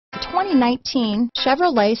2019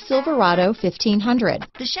 Chevrolet Silverado 1500.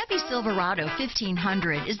 The Chevy Silverado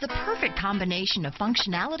 1500 is the perfect combination of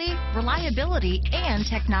functionality, reliability, and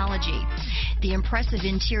technology. The impressive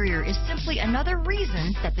interior is simply another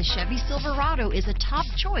reason that the Chevy Silverado is a top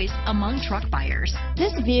choice among truck buyers.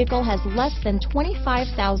 This vehicle has less than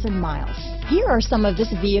 25,000 miles. Here are some of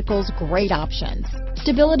this vehicle's great options: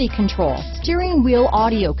 stability control, steering wheel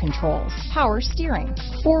audio controls, power steering,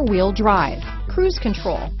 four-wheel drive, cruise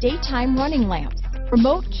control, daytime running lamps,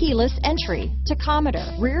 remote keyless entry, tachometer,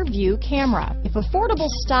 rear view camera. If affordable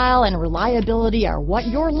style and reliability are what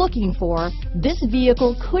you're looking for, this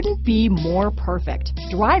vehicle couldn't be more perfect.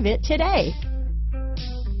 Drive it today.